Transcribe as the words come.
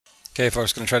Okay,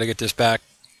 folks, going to try to get this back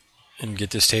and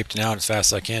get this taped out as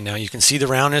fast as I can. Now you can see the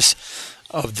roundness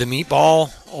of the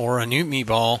meatball or a new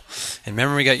meatball. And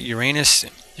remember, we got Uranus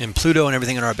and Pluto and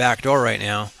everything in our back door right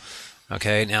now.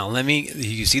 Okay, now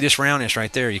you see this roundness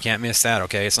right there. You can't miss that,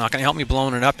 okay? It's not going to help me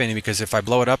blowing it up any, because if I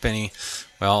blow it up any,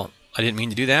 well, I didn't mean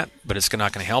to do that, but it's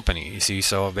not going to help any, you see?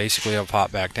 So basically I'll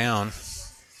pop back down.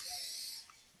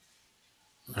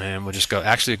 And we'll just go,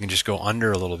 actually we can just go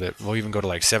under a little bit. We'll even go to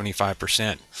like 75%.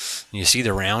 And you see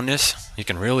the roundness? You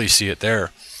can really see it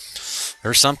there.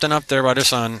 There's something up there by the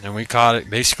sun, and we caught it.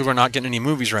 Basically, we're not getting any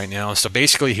movies right now. So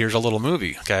basically, here's a little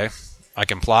movie, okay? I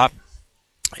can plop.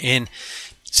 And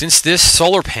since this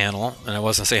solar panel, and I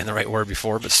wasn't saying the right word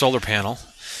before, but solar panel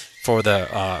for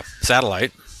the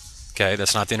satellite, okay,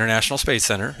 that's not the International Space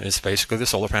Center. It's basically the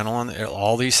solar panel on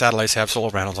all these satellites have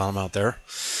solar panels on them out there.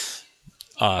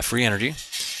 Free energy.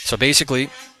 So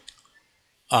basically,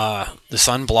 the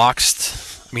sun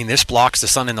this blocks the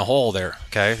sun in the hole there,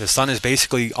 okay? The sun is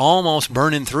basically almost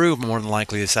burning through, more than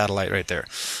likely, the satellite right there.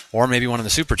 Or maybe one of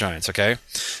the supergiants, okay?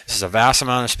 This is a vast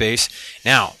amount of space.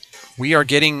 Now, we are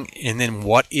getting, and then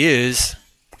what is,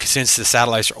 since the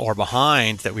satellites are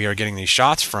behind, that we are getting these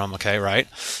shots from, okay, right?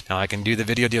 Now, I can do the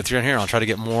video deal through here. I'll try to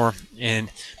get more in.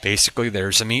 Basically,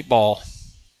 there's a meatball,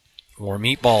 or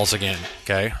meatballs again,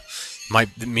 okay?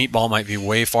 The meatball might be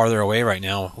way farther away right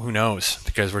now. Who knows?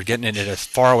 Because we're getting it at a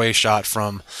far away shot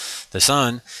from the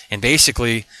sun. And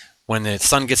basically, when the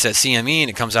sun gets that CME and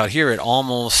it comes out here, it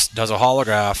almost does a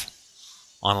holograph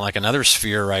on like another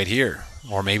sphere right here.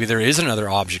 Or maybe there is another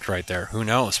object right there. Who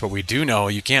knows? But we do know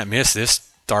you can't miss this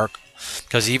dark,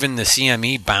 because even the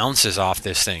CME bounces off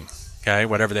this thing. Okay,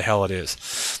 whatever the hell it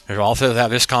is. There's also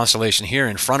this constellation here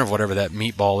in front of whatever that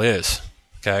meatball is.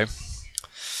 Okay.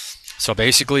 So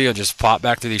basically, I'll just pop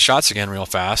back to these shots again real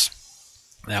fast.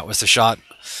 That was the shot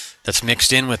that's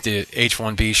mixed in with the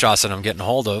H1B shots that I'm getting a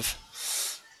hold of,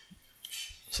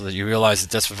 so that you realize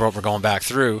that that's what we're going back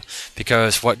through.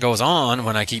 Because what goes on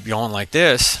when I keep going like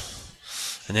this,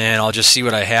 and then I'll just see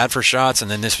what I had for shots, and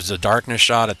then this was a darkness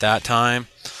shot at that time,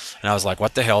 and I was like,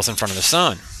 what the hell's in front of the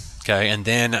sun? Okay, and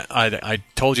then I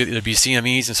told you there'd be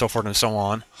CMEs and so forth and so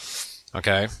on.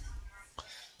 Okay,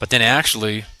 but then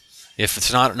actually, if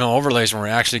it's not no overlays and we're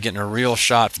actually getting a real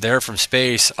shot there from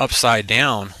space upside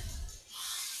down,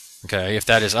 okay, if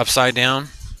that is upside down,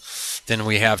 then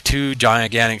we have two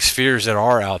gigantic spheres that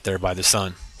are out there by the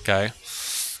sun, okay,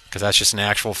 because that's just an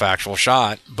actual factual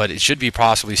shot, but it should be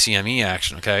possibly CME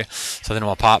action, okay. So then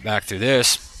we'll pop back through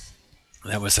this.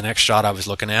 That was the next shot I was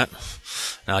looking at.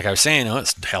 Now, like I was saying,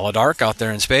 it's hella dark out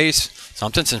there in space.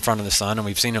 Something's in front of the sun, and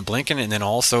we've seen it blinking, and then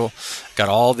also got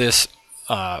all this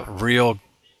real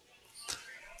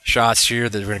shots here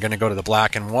that we're going to go to the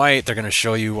black and white. They're going to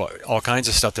show you all kinds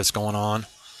of stuff that's going on.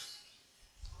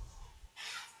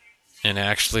 And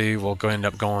actually, we'll end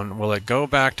up going, will it go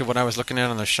back to what I was looking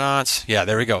at on the shots? Yeah,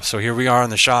 there we go. So here we are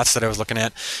on the shots that I was looking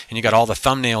at, and you got all the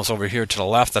thumbnails over here to the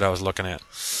left that I was looking at.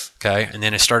 Okay, and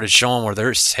then it started showing where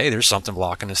there's something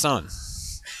blocking the sun.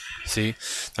 See?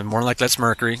 And more like that's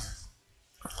Mercury.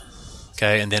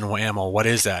 Okay, and then whammo, what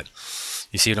is that?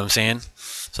 You see what I'm saying?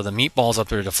 So the meatball's up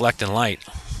there deflecting light.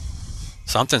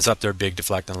 Something's up there big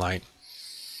deflecting light.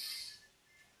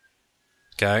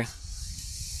 Okay.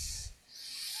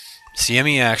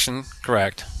 CME action,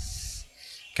 correct.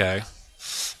 Okay.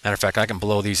 Matter of fact, I can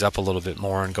blow these up a little bit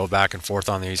more and go back and forth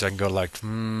on these. I can go to like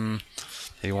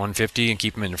maybe 150 and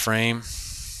keep them in the frame.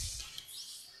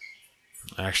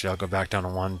 Actually, I'll go back down to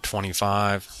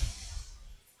 125.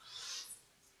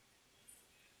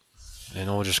 And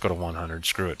we'll just go to 100.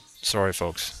 Screw it. Sorry,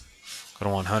 folks. Go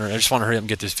to 100. I just want to hurry up and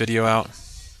get this video out.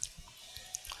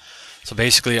 So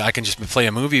basically, I can just play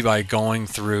a movie by going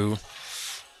through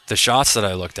the shots that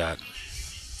I looked at.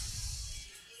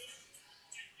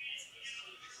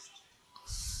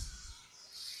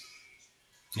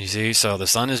 You see, so the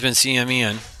sun has been CME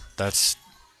in.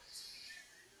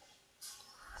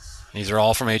 These are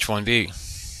all from H1B.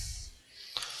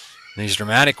 These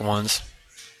dramatic ones,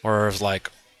 where it's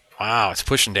like, wow, it's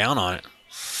pushing down on it.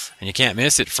 And you can't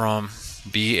miss it from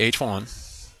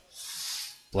BH1,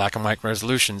 black and white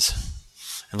resolutions.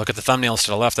 And look at the thumbnails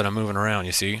to the left that I'm moving around,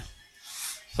 you see?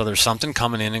 So there's something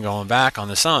coming in and going back on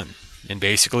the sun. And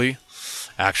basically,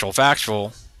 actual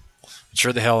factual, it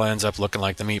sure the hell ends up looking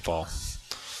like the meatball.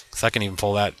 Because I can even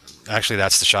pull that. Actually,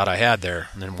 that's the shot I had there.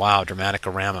 And then, wow,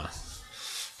 dramatic-orama.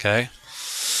 Okay?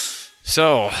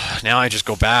 So, now I just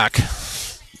go back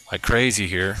like crazy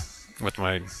here with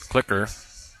my clicker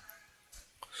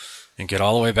and get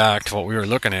all the way back to what we were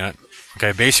looking at.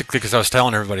 Okay, basically because I was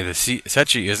telling everybody the set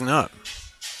sheet isn't up.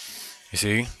 You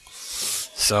see?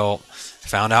 So,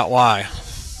 found out why.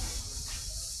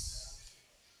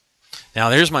 Now,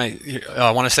 there's my.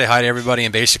 I want to say hi to everybody,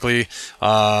 and basically,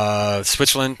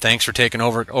 Switzerland, thanks for taking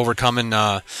overcoming.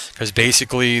 Because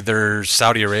basically, there's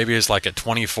Saudi Arabia is like at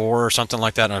 24 or something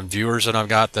like that on viewers that I've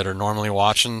got that are normally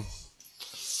watching.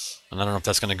 And I don't know if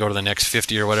that's going to go to the next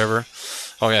 50 or whatever.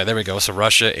 Oh yeah, there we go. So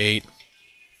Russia 8.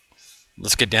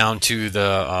 Let's get down to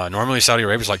the. Normally Saudi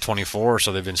Arabia is like 24,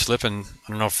 so they've been slipping. I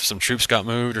don't know if some troops got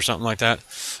moved or something like that.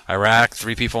 Iraq,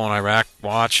 3 people in Iraq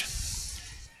watch.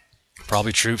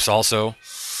 Probably troops also.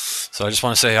 So I just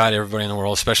want to say hi to everybody in the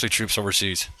world, especially troops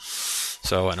overseas.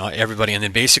 So, and everybody, and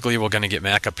then basically we're going to get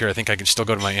back up here. I think I can still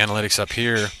go to my analytics up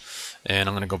here, and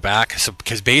I'm going to go back. So,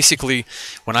 because basically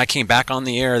when I came back on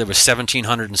the air, there was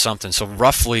 1,700 and something. So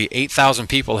roughly 8,000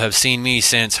 people have seen me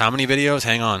since how many videos?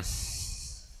 Hang on.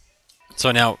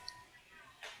 So now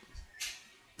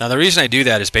the reason I do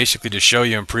that is basically to show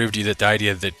you and prove to you that the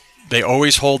idea that they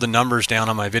always hold the numbers down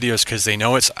on my videos because they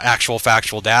know it's actual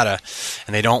factual data,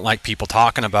 and they don't like people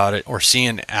talking about it or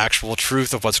seeing actual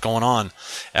truth of what's going on.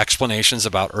 Explanations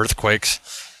about earthquakes,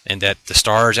 and that the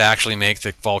stars actually make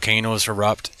the volcanoes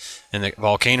erupt, and the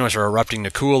volcanoes are erupting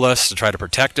to cool us, to try to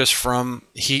protect us from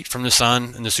heat from the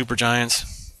sun and the supergiants.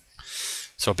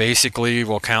 So basically,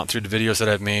 we'll count through the videos that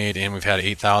I've made, and we've had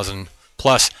 8,000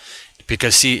 plus.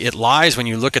 Because see, it lies when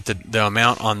you look at the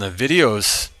amount on the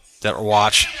videos that we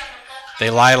watch. They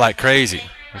lie like crazy,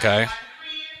 okay?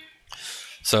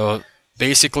 So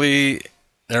basically,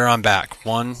 there I'm back.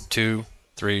 1, 2,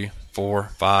 3, 4,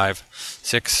 5,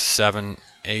 6, 7,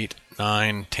 8,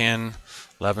 9, 10,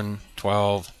 11,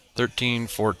 12, 13,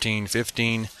 14,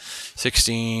 15,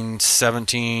 16,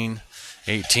 17,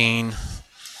 18,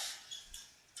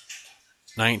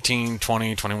 19,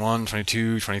 20, 21,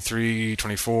 22, 23,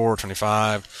 24,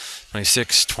 25,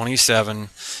 26, 27,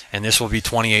 and this will be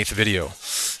 28th video.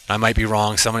 I might be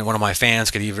wrong. One of my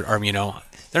fans could even, or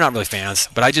they're not really fans,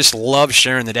 but I just love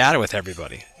sharing the data with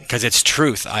everybody because it's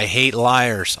truth. I hate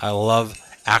liars. I love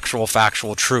actual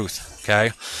factual truth,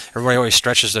 okay? Everybody always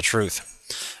stretches the truth.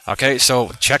 Okay,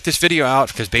 so check this video out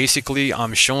because basically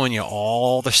I'm showing you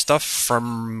all the stuff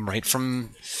right from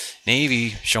Navy,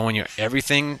 showing you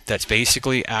everything that's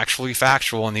basically actually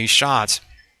factual in these shots.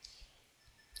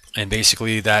 And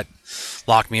basically that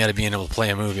locked me out of being able to play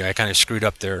a movie. I kind of screwed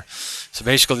up there. So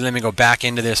basically let me go back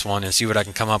into this one and see what I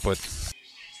can come up with.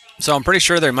 So I'm pretty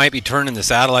sure they might be turning the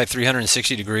satellite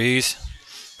 360 degrees,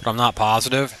 but I'm not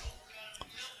positive.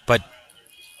 But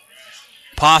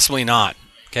possibly not,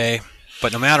 okay?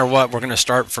 But no matter what, we're going to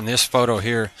start from this photo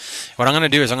here. What I'm going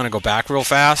to do is I'm going to go back real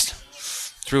fast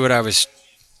through what I was...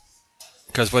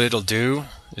 Because what it'll do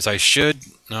is I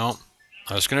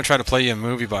was going to try to play you a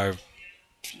movie by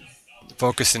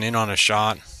focusing in on a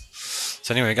shot.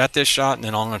 So anyway, I got this shot, and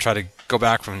then I'm going to try to go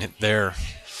back from there.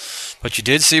 But you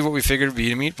did see what we figured would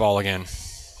be a meatball again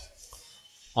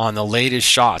on the latest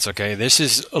shots, okay? This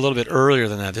is a little bit earlier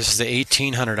than that. This is the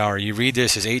 1800 hour. You read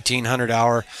this as 1800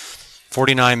 hour,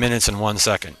 49 minutes and 1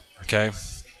 second, okay?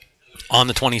 On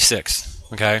the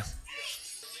 26th, okay?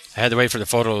 I had to wait for the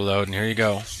photo to load, and here you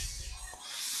go.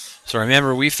 So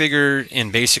remember, we figured,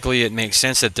 and basically it makes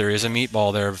sense that there is a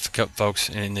meatball there, folks,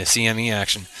 in the CME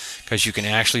action, because you can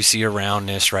actually see around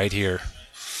this right here.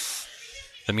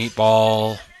 The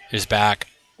meatball is back,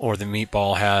 or the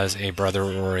meatball has a brother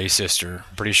or a sister.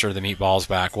 I'm pretty sure the meatball's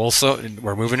back.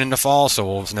 We're moving into fall, so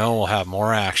we'll have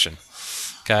more action,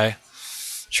 okay?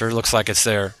 Sure looks like it's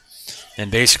there. And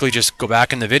basically just go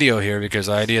back in the video here because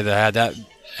the idea that I had that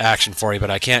action for you, but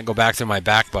I can't go back through my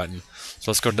back button.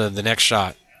 So let's go to the next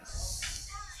shot.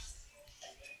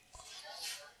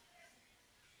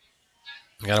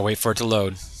 I gotta wait for it to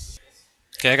load.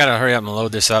 Okay, I gotta hurry up and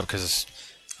load this up because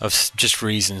of just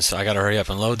reasons. I gotta hurry up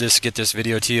and load this, get this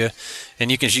video to you. And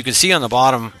you can see on the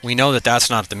bottom, we know that that's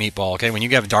not the meatball, okay? When you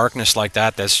have darkness like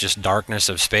that, that's just darkness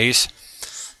of space.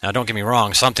 Now, don't get me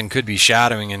wrong, something could be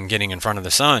shadowing and getting in front of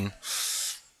the sun,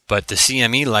 but the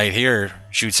CME light here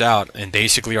shoots out, and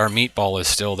basically our meatball is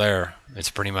still there.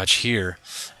 It's pretty much here.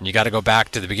 And you got to go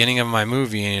back to the beginning of my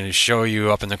movie and show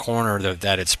you up in the corner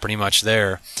that it's pretty much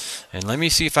there. And let me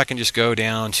see if I can just go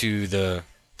down to the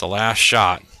last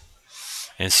shot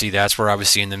and see that's where I was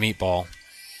seeing the meatball.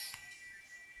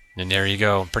 And there you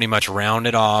go, pretty much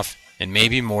rounded off, and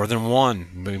maybe more than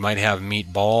one. We might have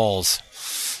meatballs.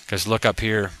 Because look up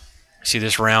here, see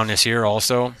this roundness here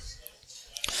also?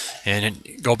 And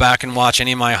go back and watch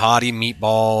any of my Hottie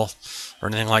meatball or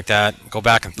anything like that. Go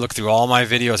back and look through all my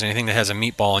videos, anything that has a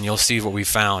meatball, and you'll see what we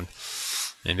found.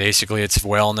 And basically it's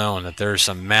well known that there's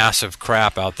some massive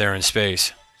crap out there in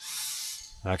space.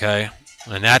 Okay?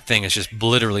 And that thing is just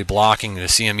literally blocking the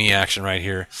CME action right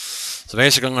here. So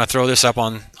basically I'm going to throw this up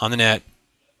on the net.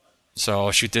 So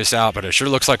I'll shoot this out, but it sure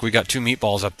looks like we got two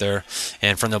meatballs up there.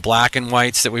 And from the black and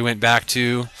whites that we went back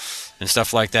to and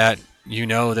stuff like that, you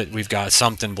know that we've got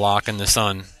something blocking the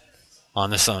sun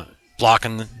on the sun.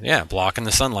 Blocking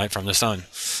the sunlight from the sun.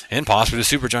 And possibly the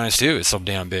supergiants too. It's so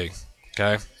damn big.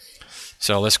 Okay?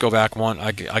 So let's go back one.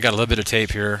 I got a little bit of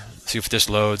tape here. See if this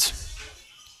loads.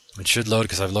 It should load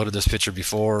because I've loaded this picture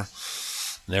before.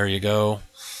 There you go.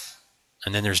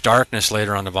 And then there's darkness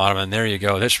later on the bottom, and there you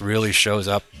go. This really shows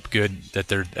up good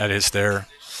that it's there.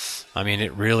 I mean,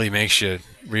 it really makes you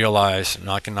realize, and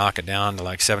I can knock it down to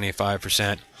like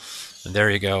 75%. And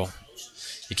there you go.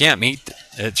 You can't meet,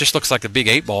 it just looks like a big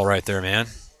 8-ball right there, man.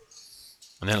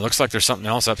 And then it looks like there's something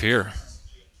else up here.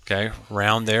 Okay,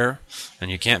 round there, and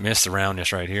you can't miss the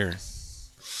roundness right here.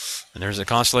 And there's a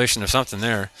constellation of something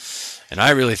there. And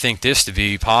I really think this to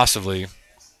be possibly,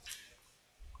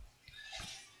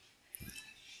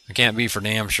 I can't be for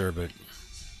damn sure, but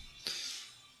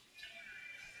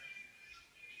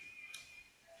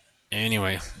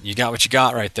anyway, you got what you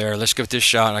got right there. Let's give it this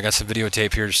shot. I got some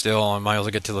videotape here still. I might as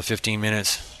well get to the 15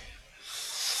 minutes.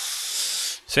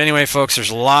 So anyway, folks, there's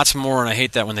lots more, and I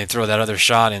hate that when they throw that other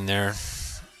shot in there.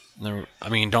 I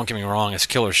mean, don't get me wrong, it's a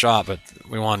killer shot, but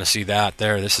we want to see that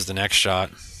there. This is the next shot.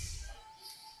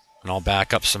 And I'll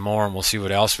back up some more, and we'll see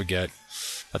what else we get.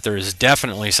 But there is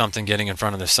definitely something getting in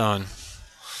front of the sun.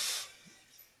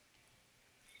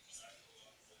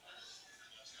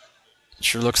 It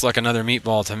sure looks like another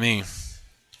meatball to me.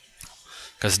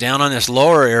 Because down on this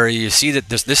lower area, you see that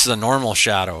this is a normal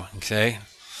shadow, okay?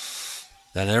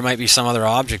 Then there might be some other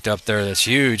object up there that's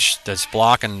huge, that's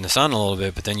blocking the sun a little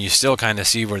bit, but then you still kind of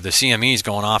see where the CME is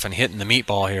going off and hitting the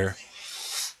meatball here.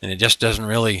 And it just doesn't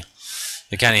really,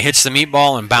 it kind of hits the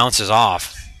meatball and bounces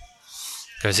off.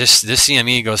 Because this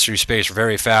CME goes through space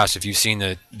very fast. If you've seen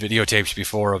the videotapes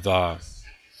before of the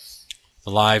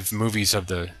live movies of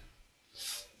the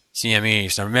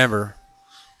CMEs. Now remember,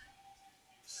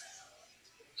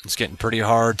 it's getting pretty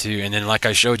hard to, and then like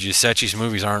I showed you, Secchi's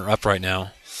movies aren't up right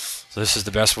now. So this is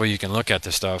the best way you can look at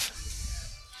this stuff.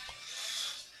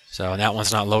 So that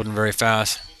one's not loading very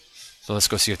fast. So let's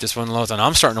go see if this one loads. And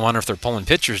I'm starting to wonder if they're pulling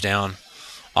pictures down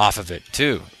off of it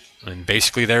too. And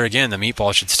basically there again, the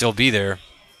meatball should still be there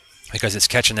because it's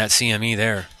catching that CME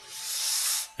there.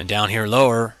 And down here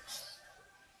lower,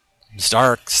 it's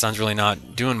dark. The sun's really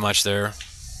not doing much there.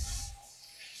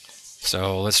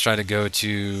 So let's try to go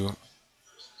to,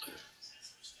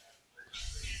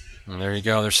 and there you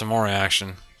go, there's some more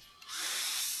action.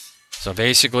 So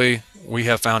basically, we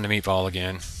have found a meatball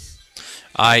again.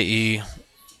 I.e.,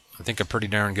 I think a pretty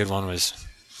darn good one was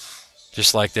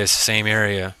just like this, same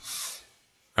area,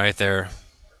 right there,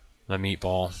 the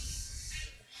meatball.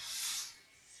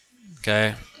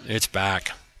 Okay, it's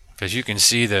back. Because you can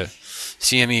see the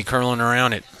CME curling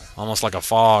around it, almost like a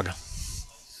fog.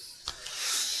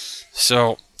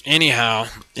 So, anyhow,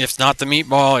 if not the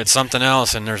meatball, it's something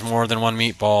else, and there's more than one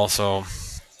meatball, so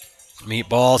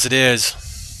meatballs it is.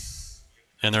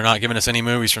 And they're not giving us any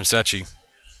movies from Secchi.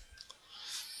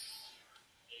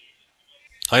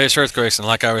 Latest earthquakes, and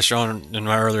like I was showing in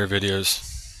my earlier videos,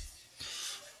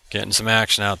 getting some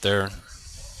action out there.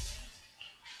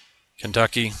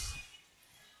 Kentucky.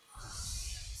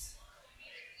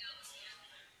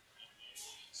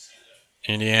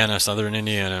 Indiana, southern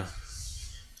Indiana.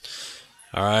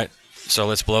 Alright, so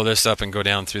let's blow this up and go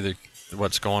down through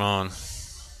what's going on.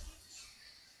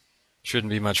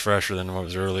 Shouldn't be much fresher than what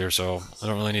was earlier, so I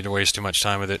don't really need to waste too much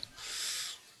time with it.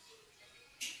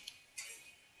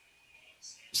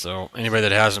 So anybody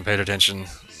that hasn't paid attention,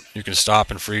 you can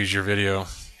stop and freeze your video.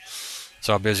 That's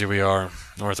how busy we are,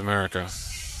 North America.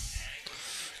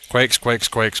 Quakes, quakes,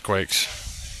 quakes,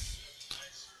 quakes.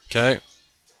 Okay.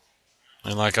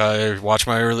 And like I watched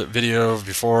my earlier video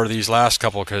before these last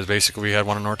couple, because basically we had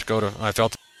one in North Dakota. I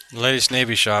felt the latest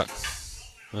Navy shot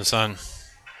of the sun.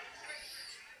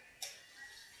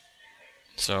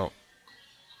 So,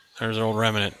 there's an old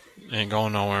remnant. Ain't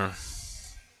going nowhere.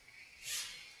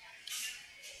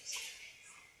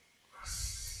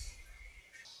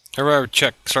 Everybody would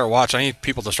start watching. I need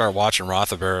people to start watching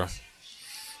Rothenberg.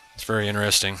 It's very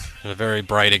interesting. It's very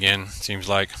bright again, seems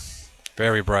like.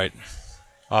 Very bright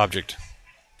object.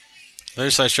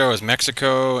 Latest I show is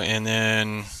Mexico and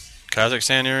then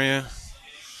Kazakhstan area.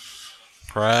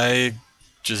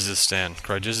 Kyrgyzstan.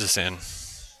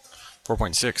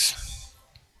 4.6.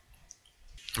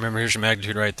 Remember, here's your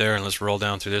magnitude right there, and let's roll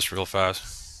down through this real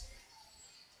fast.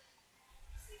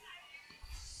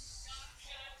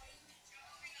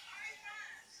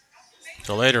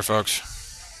 So later, folks.